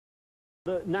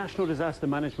The National Disaster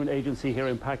Management Agency here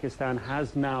in Pakistan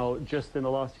has now, just in the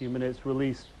last few minutes,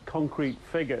 released concrete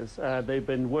figures. They've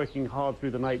been working hard through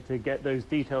the night to get those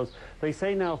details. They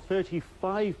say now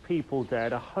 35 people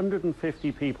dead,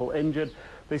 150 people injured.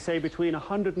 They say between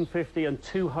 150 and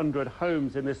 200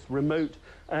 homes in this remote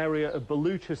area of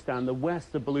Baluchistan, the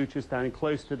west of Baluchistan,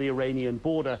 close to the Iranian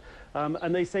border.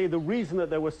 And they say the reason that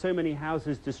there were so many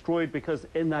houses destroyed because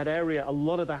in that area, a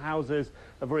lot of the houses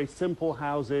are very simple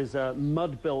houses,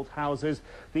 mud-built houses.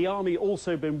 The army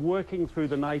also been working through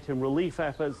the night in relief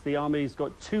efforts. The army's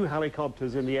got 2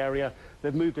 helicopters in the area.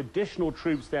 They've moved additional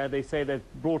troops there. They say they've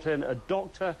brought in a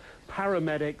doctor,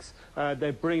 paramedics.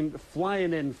 They're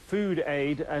flying in food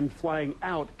aid and flying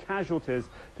out casualties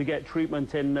to get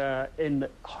treatment in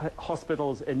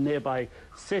hospitals in nearby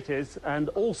cities. And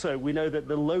also, we know that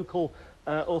the local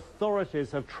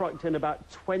authorities have trucked in about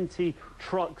 20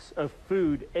 trucks of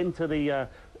food into the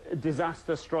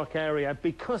disaster-struck area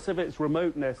because of its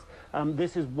remoteness.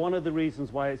 This is one of the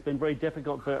reasons why it's been very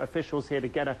difficult for officials here to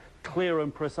get a clear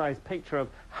and precise picture of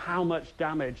how much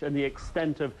damage and the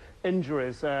extent of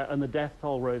injuries and the death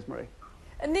toll, Rosemary.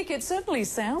 Nick, it certainly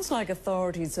sounds like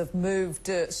authorities have moved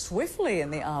swiftly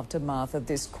in the aftermath of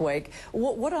this quake.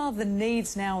 What are the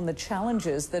needs now and the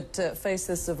challenges that face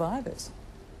the survivors?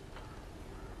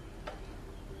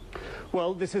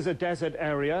 Well, this is a desert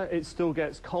area. It still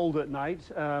gets cold at night.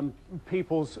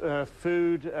 People's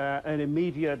food and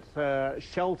immediate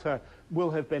shelter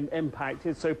will have been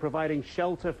impacted. So providing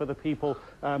shelter for the people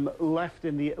left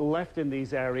in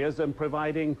these areas and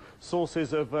providing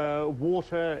sources of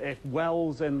water if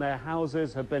wells in their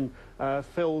houses have been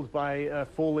filled by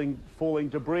falling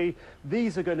debris.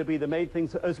 These are going to be the main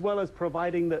things, as well as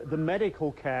providing the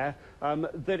medical care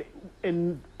that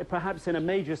perhaps in a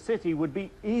major city would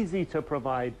be easy to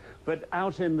provide, but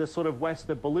out in the sort of west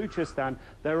of Baluchistan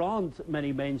there aren't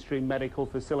many mainstream medical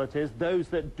facilities. Those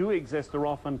that do exist are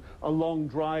often a long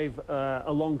drive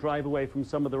away from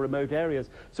some of the remote areas.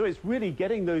 So it's really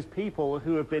getting those people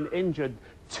who have been injured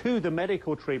to the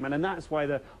medical treatment, and that's why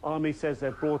the army says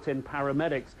they've brought in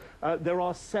paramedics. There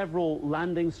are several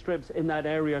landing strips in that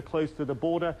area close to the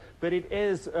border, but it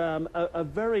is a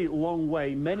very long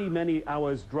way, many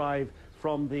hours drive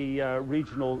from the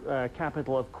regional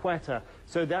capital of Quetta.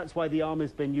 So that's why the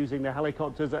army's been using the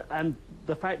helicopters, and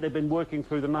the fact they've been working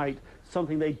through the night,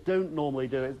 something they don't normally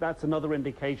do. That's another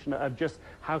indication of just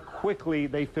how quickly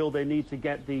they feel they need to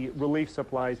get the relief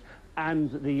supplies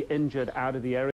and the injured out of the area.